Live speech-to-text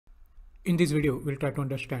In this video, we'll try to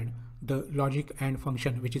understand the logic and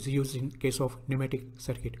function which is used in case of pneumatic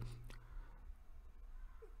circuit.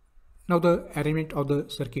 Now the arrangement of the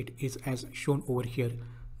circuit is as shown over here.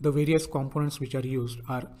 The various components which are used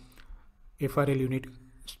are FRL unit,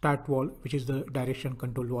 start valve, which is the direction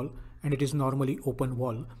control valve, and it is normally open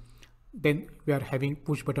valve. Then we are having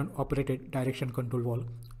push button operated direction control valve.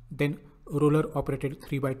 Then roller operated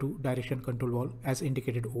 3x2 direction control valve as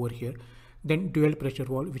indicated over here. Then dual pressure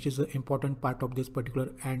valve, which is the important part of this particular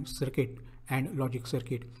AND circuit and logic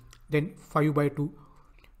circuit. Then 5x2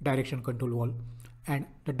 direction control valve and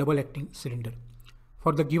the double acting cylinder.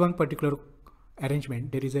 For the given particular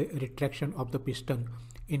arrangement, there is a retraction of the piston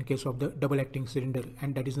in case of the double acting cylinder,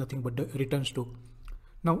 and that is nothing but the return stroke.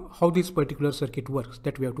 Now how this particular circuit works,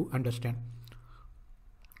 that we have to understand.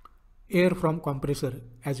 Air from compressor,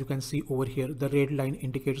 as you can see over here, the red line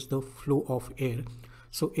indicates the flow of air.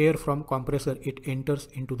 So air from compressor, it enters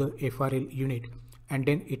into the FRL unit and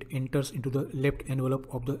then it enters into the left envelope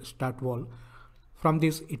of the start valve. From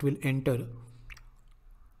this it will enter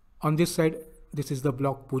on this side. This is the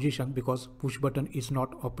block position because push button is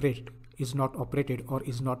not operated or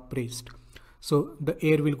is not pressed. So the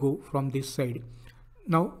air will go from this side.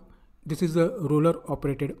 Now this is the roller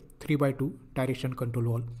operated 3x2 direction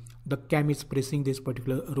control valve. The cam is pressing this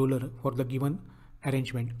particular roller for the given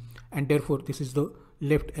arrangement, and therefore this is the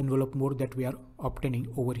left envelope mode that we are obtaining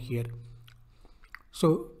over here.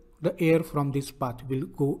 So the air from this path will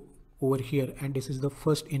go over here, and this is the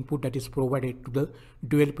first input that is provided to the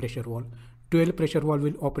dual pressure valve. Dual pressure valve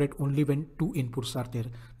will operate only when two inputs are there.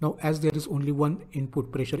 Now as there is only one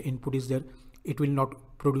input, pressure input is there, it will not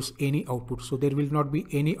produce any output. So there will not be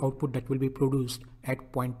any output that will be produced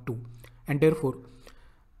at point 2, and therefore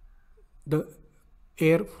the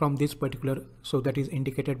air from this particular, so that is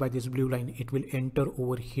indicated by this blue line, it will enter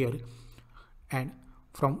over here, and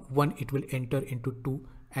from 1 it will enter into 2,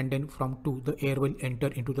 and then from 2 the air will enter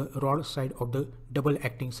into the rod side of the double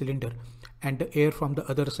acting cylinder, and the air from the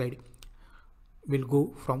other side will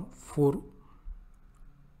go from 4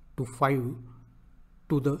 to 5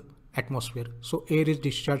 to the atmosphere. So air is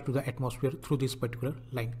discharged to the atmosphere through this particular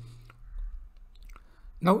line.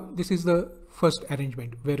 Now this is the first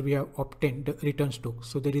arrangement where we have obtained the return stroke.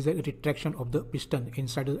 So there is a retraction of the piston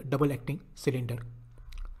inside the double acting cylinder.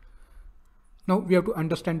 Now we have to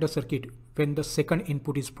understand the circuit when the second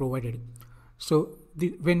input is provided. So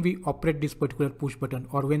when we operate this particular push button,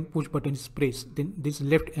 or when push button is pressed, then this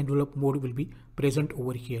left envelope mode will be present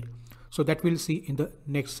over here. So that we'll see in the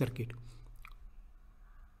next circuit.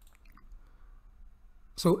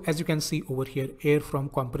 So as you can see over here, air from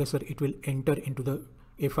compressor, it will enter into the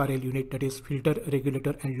FRL unit, that is filter,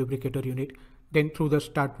 regulator and lubricator unit. Then through the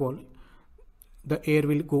start valve, the air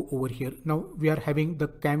will go over here. Now we are having the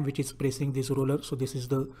cam which is pressing this roller. So this is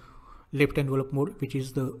the left envelope mode, which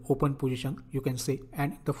is the open position, you can say,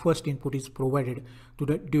 and the first input is provided to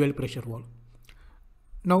the dual pressure valve.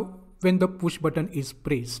 Now when the push button is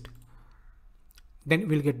pressed, then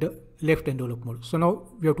we'll get the left envelope mode. So now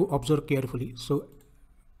we have to observe carefully. So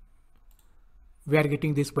we are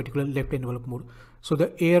getting this particular left envelope mode. So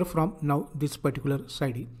the air from now this particular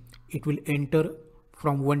side, it will enter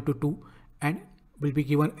from 1 to 2 and will be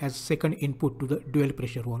given as second input to the dual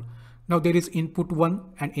pressure valve. Now there is input 1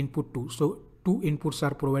 and input 2. So two inputs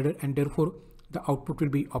are provided, and therefore the output will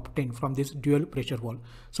be obtained from this dual pressure valve.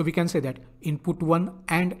 So we can say that input 1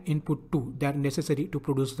 and input 2, they are necessary to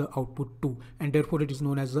produce the output 2, and therefore it is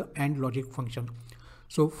known as the AND logic function.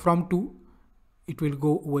 So from 2 it will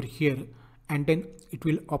go over here, and then it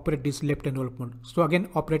will operate this left envelope mode. So again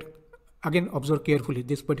observe carefully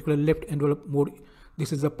this particular left envelope mode.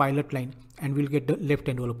 This is the pilot line, and we'll get the left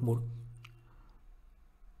envelope mode.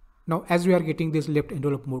 Now as we are getting this left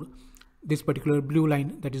envelope mode, this particular blue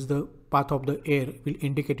line, that is the path of the air, will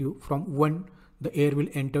indicate you from 1 the air will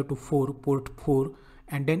enter to 4, port 4,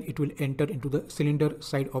 and then it will enter into the cylinder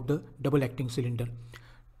side of the double acting cylinder.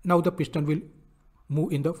 Now the piston will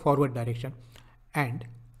move in the forward direction, and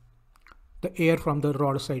the air from the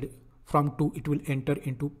rod side from 2 it will enter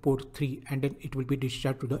into port 3, and then it will be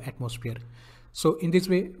discharged to the atmosphere. So in this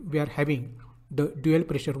way we are having the dual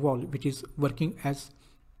pressure valve, which is working as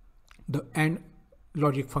the AND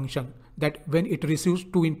logic function, that when it receives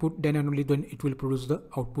 2 input, then and only then it will produce the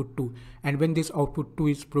output 2, and when this output 2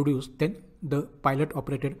 is produced, then the pilot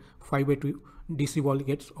operated 5x2 DC valve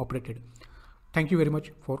gets operated. Thank you very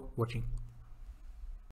much for watching.